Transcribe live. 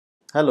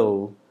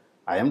Hello,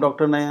 I am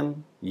Dr.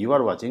 Nayan. You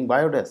are watching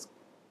Biodesk.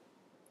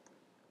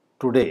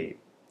 Today,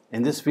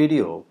 in this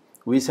video,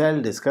 we shall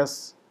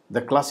discuss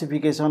the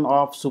classification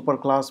of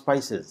superclass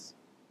Pisces.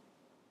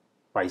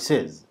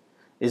 Pisces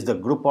is the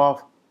group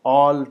of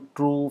all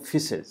true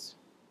fishes.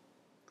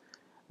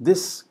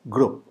 This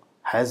group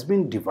has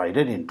been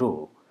divided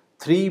into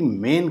three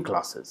main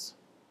classes.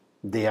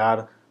 They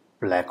are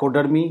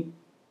Placodermi,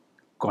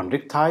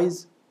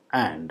 Chondrichthyes,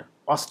 and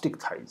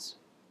Osteichthyes.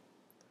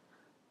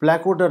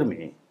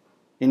 Placodermi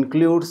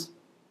includes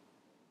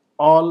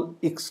all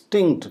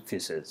extinct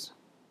fishes.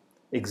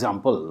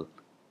 Example,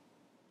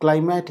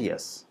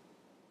 Climatius.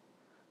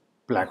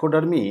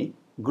 Placodermi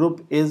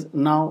group is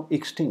now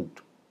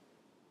extinct.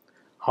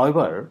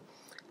 However,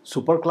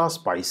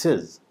 superclass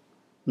Pisces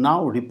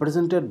now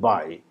represented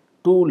by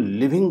two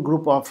living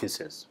group of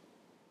fishes.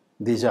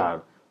 These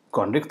are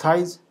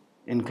Chondrichthyes,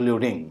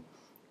 including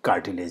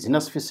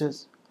cartilaginous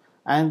fishes,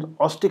 and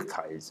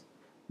Osteichthyes.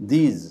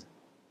 These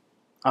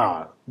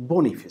are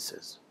bony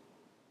fishes.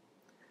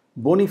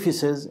 Bony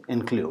fishes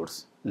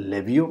includes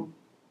labio,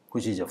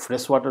 which is a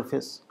freshwater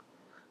fish.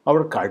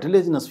 Our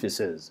cartilaginous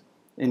fishes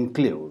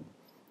include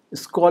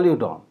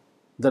scoliodon,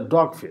 the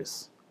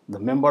dogfish, the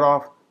member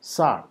of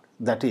shark,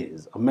 that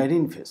is a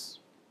marine fish.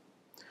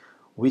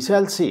 We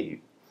shall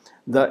see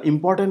the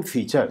important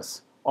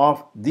features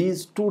of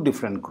these two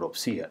different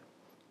groups here.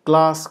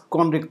 Class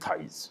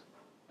Chondrichthyes.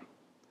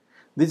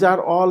 These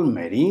are all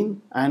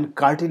marine and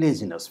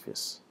cartilaginous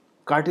fish.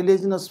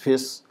 Cartilaginous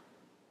fish,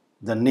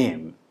 the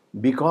name,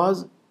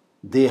 because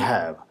they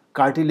have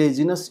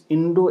cartilaginous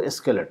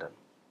endoskeleton.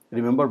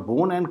 Remember,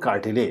 bone and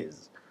cartilage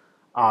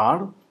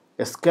are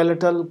a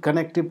skeletal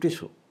connective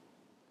tissue.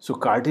 So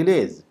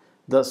cartilage,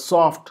 the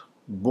soft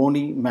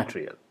bony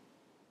material.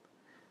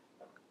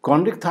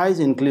 Chondrichthyes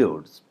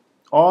includes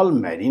all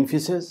marine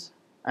fishes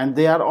and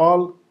they are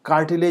all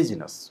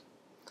cartilaginous.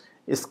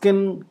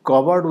 Skin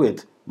covered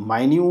with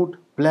minute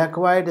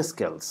placoid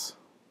scales.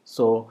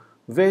 So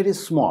very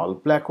small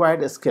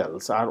placoid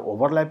scales are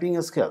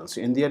overlapping scales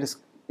in their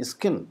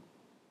skin.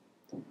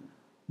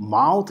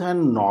 Mouth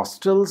and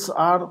nostrils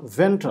are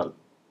ventral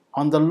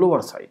on the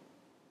lower side.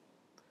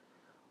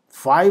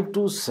 5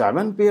 to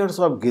 7 pairs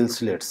of gill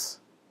slits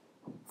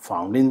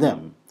found in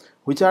them,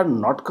 which are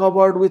not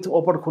covered with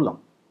operculum.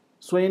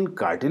 So in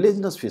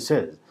cartilaginous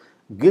fishes,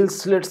 gill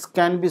slits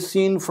can be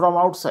seen from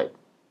outside,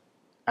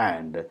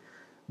 and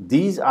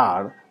these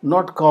are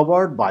not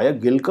covered by a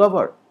gill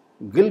cover.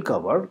 Gill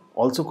cover,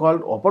 also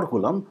called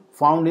operculum,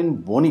 found in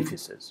bony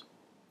fishes.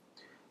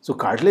 So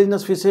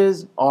cartilaginous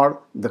fishes or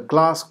the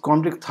class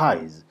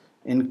Chondrichthyes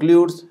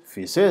includes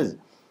fishes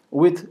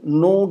with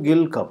no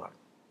gill cover.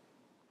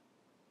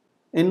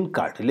 In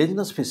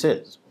cartilaginous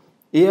fishes,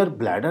 air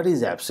bladder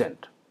is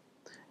absent.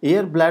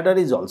 Air bladder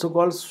is also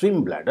called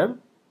swim bladder.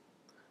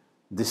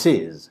 This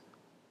is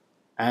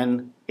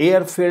an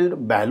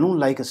air-filled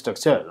balloon-like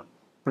structure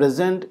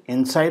present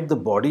inside the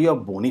body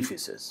of bony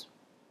fishes.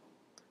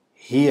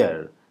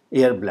 Here,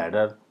 air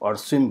bladder or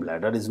swim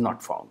bladder is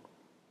not found.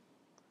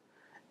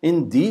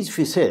 In these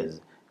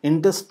fishes,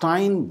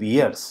 intestine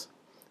bears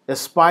a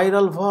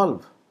spiral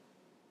valve.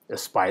 A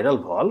spiral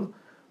valve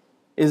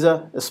is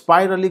a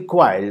spirally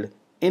coiled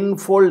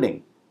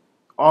infolding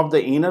of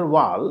the inner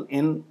wall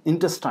in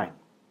intestine,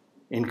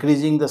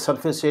 increasing the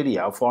surface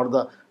area for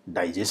the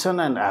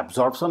digestion and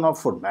absorption of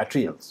food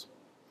materials.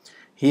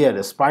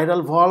 Here,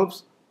 spiral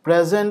valves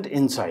present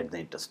inside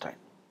the intestine.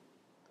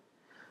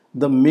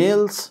 The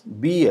males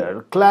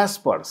bear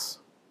claspers.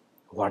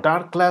 What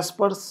are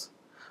claspers?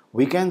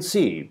 We can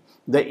see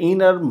the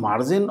inner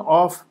margin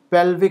of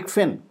pelvic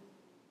fin.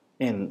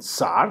 In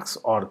sharks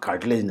or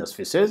cartilaginous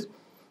fishes,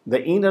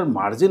 the inner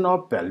margin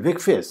of pelvic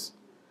fish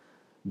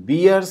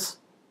bears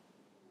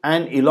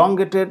an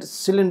elongated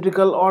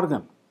cylindrical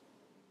organ.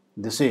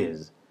 This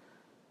is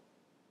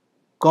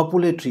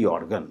copulatory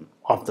organ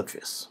of the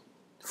fish,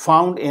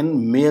 found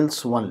in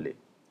males only.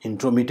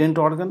 Intromittent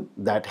organ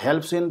that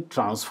helps in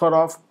transfer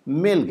of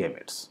male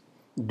gametes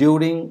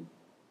during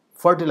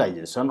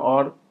fertilization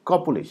or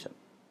copulation,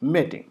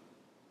 mating.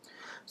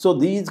 So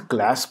these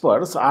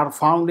claspers are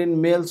found in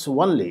males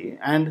only,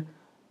 and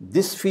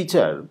this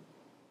feature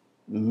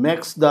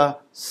makes the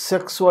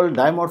sexual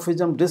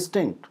dimorphism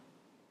distinct.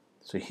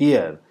 So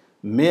here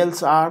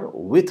males are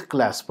with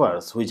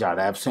claspers which are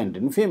absent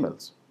in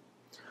females.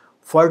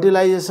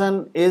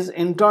 Fertilization is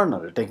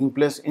internal, taking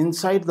place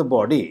inside the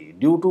body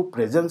due to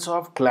presence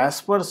of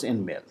claspers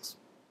in males.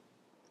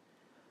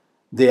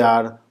 They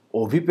are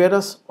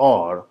oviparous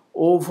or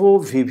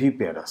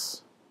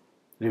ovoviviparous.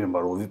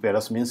 Remember,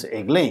 oviparous means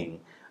egg-laying,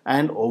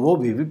 and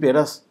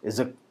ovoviviparous is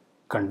a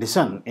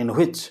condition in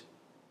which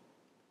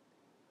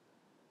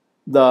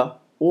the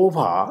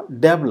ova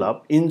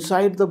develop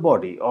inside the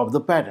body of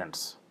the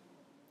parents.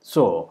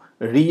 So,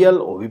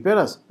 real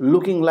oviparous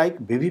looking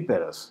like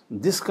viviparous.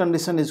 This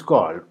condition is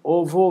called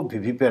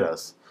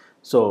ovoviviparous.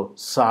 So,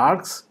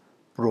 sharks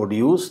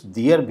produce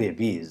their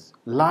babies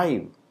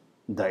live.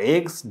 The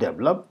eggs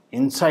develop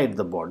inside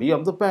the body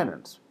of the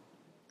parents.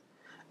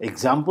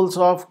 Examples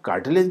of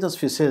cartilaginous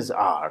fishes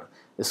are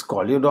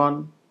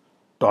Scoliodon,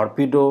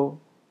 Torpedo,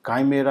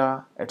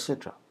 Chimera,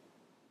 etc.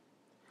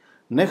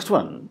 Next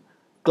one,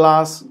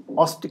 class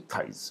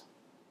Osteichthyes.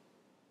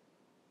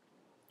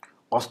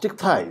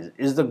 Osteichthyes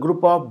is the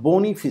group of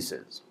bony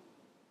fishes,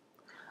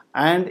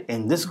 and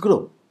in this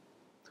group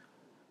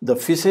the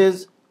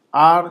fishes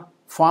are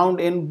found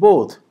in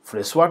both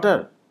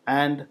freshwater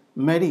and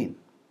marine.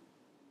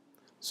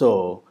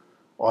 So,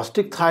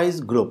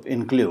 Osteichthyes group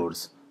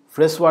includes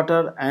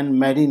freshwater and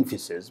marine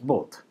fishes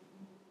both.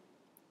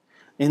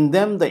 In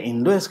them, the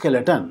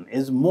endoskeleton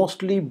is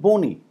mostly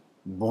bony.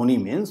 Bony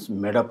means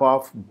made up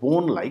of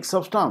bone-like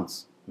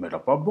substance, made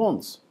up of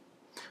bones.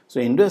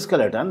 So,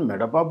 endoskeleton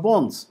made up of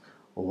bones.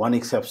 One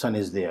exception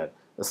is there,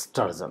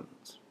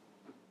 sturgeons.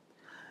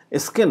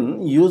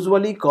 Skin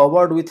usually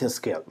covered with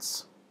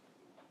scales,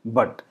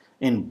 but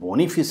in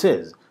bony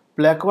fishes,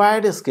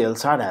 placoid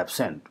scales are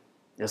absent.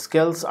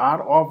 Scales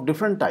are of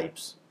different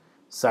types,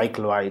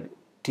 cycloid,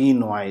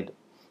 ctenoid,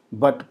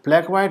 but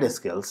placoid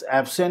scales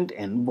absent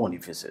in bony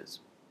fishes.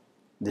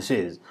 This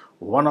is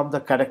one of the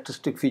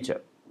characteristic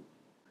feature.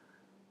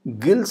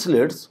 Gill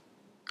slits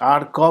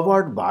are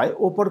covered by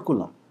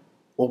operculum.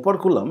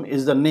 Operculum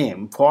is the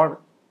name for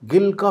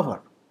gill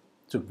cover.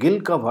 So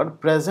gill cover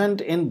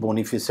present in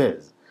bony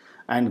fishes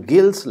and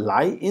gills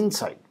lie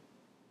inside.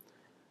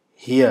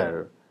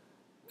 Here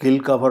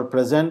gill cover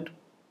present,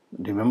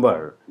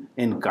 remember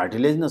in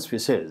cartilaginous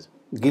fishes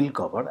gill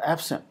cover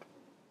absent.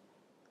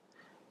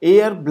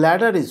 Air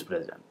bladder is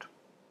present.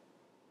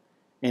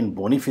 In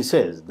bony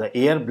fishes, the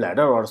air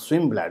bladder or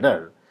swim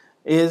bladder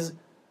is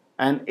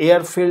an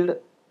air-filled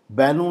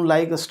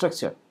balloon-like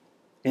structure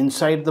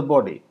inside the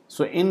body,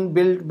 so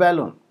inbuilt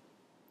balloon.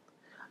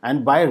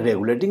 And by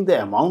regulating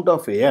the amount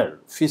of air,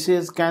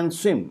 fishes can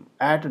swim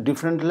at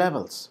different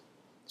levels.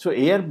 So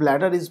air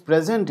bladder is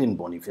present in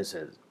bony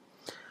fishes,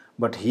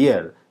 but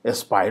here a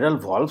spiral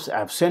valves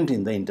absent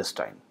in the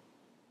intestine.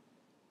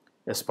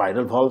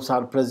 Spiral valves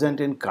are present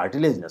in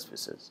cartilaginous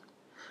fishes.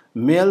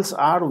 Males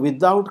are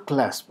without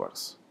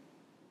claspers.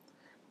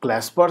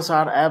 Claspers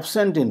are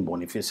absent in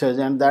bony fishes,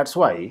 and that's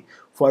why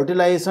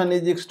fertilization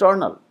is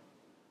external,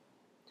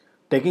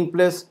 taking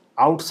place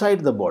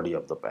outside the body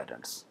of the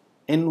parents,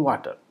 in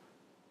water.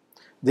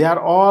 They are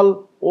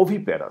all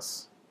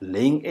oviparous,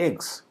 laying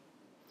eggs.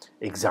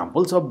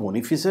 Examples of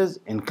bony fishes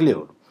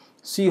include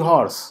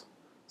seahorse,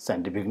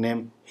 scientific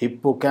name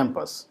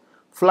Hippocampus.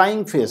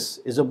 Flying fish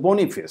is a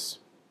bony fish,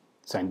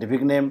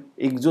 scientific name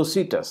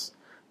Exocetus.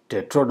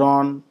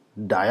 Tetrodon,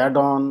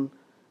 Diodon,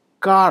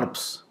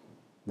 carps,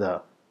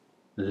 the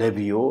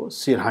Labio,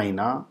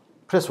 Sirhina,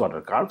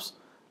 freshwater carps,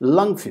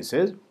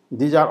 lungfishes,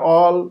 these are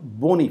all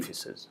bony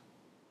fishes.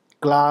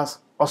 Class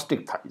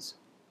Osteichthyes.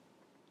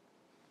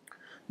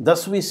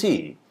 Thus we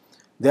see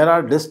there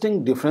are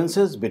distinct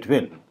differences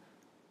between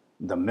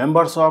the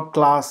members of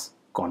class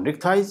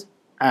Chondrichthyes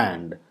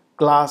and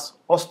class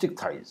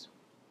Osteichthyes.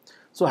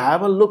 So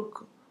have a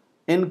look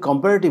in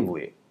comparative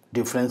way.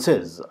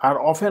 Differences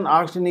are often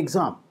asked in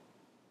exam.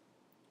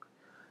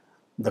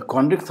 The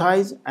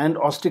Chondrichthyes and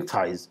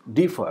Osteichthyes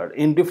differ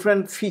in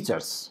different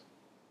features.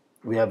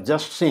 We have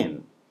just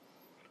seen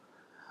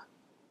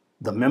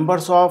the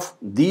members of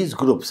these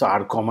groups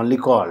are commonly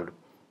called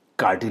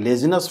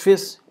cartilaginous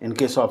fish in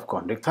case of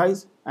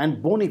Chondrichthyes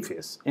and bony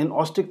fish in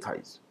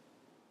Osteichthyes.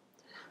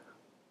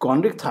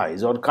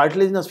 Chondrichthyes or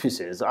cartilaginous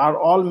fishes are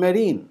all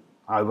marine.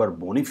 However,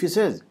 bony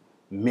fishes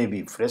may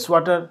be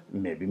freshwater,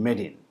 may be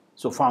marine.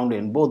 So found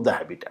in both the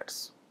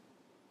habitats.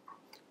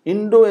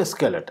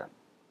 Endoskeleton.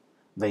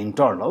 The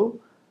internal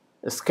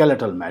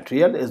skeletal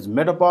material is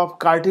made up of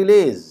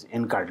cartilage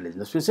in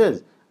cartilaginous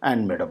fishes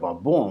and made up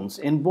of bones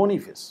in bony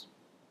fish.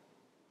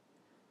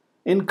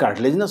 In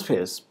cartilaginous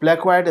fish,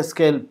 placoid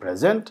scale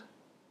present,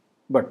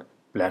 but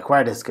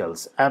placoid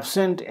scales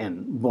absent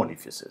in bony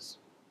fishes.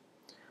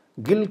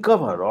 Gill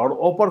cover or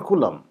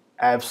operculum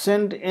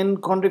absent in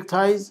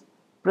Chondrichthyes,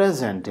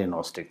 present in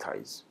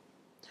Osteichthyes.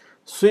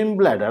 Swim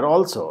bladder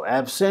also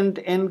absent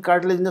in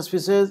cartilaginous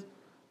fishes,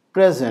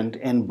 present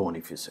in bony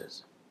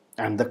fishes.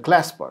 And the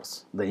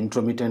claspers, the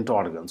intromittent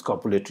organs,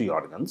 copulatory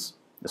organs,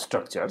 the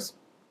structures,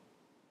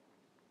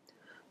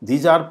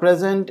 these are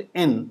present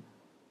in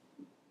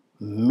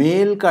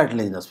male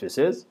cartilaginous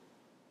fishes,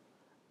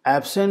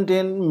 absent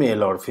in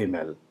male or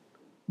female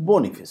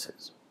bony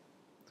fishes.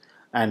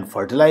 And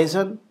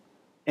fertilization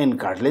in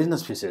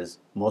cartilaginous fishes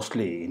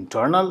mostly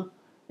internal,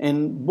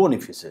 in bony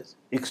fishes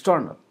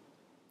external.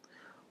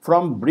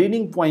 From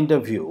breeding point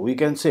of view, we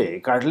can say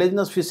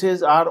cartilaginous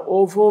fishes are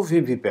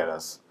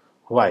ovoviviparous,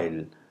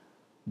 while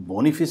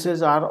bony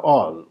fishes are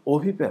all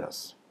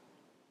oviparous.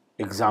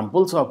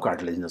 Examples of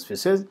cartilaginous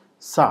fishes: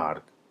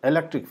 shark,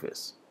 electric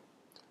fish.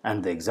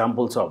 And the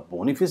examples of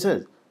bony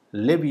fishes: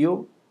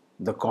 labio,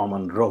 the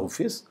common rohu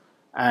fish,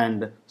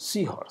 and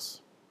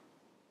seahorse.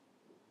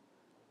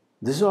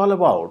 This is all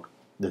about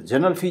the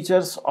general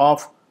features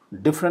of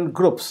different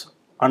groups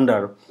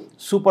under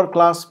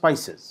superclass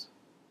Pisces,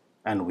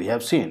 and we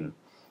have seen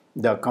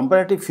the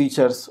comparative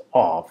features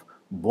of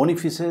bony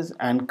fishes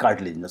and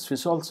cartilaginous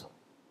fish also.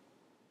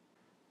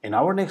 In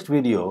our next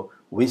video,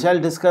 we shall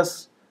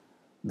discuss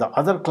the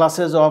other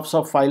classes of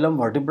subphylum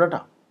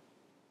Vertebrata.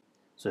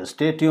 So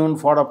stay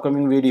tuned for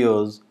upcoming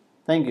videos.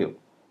 Thank you.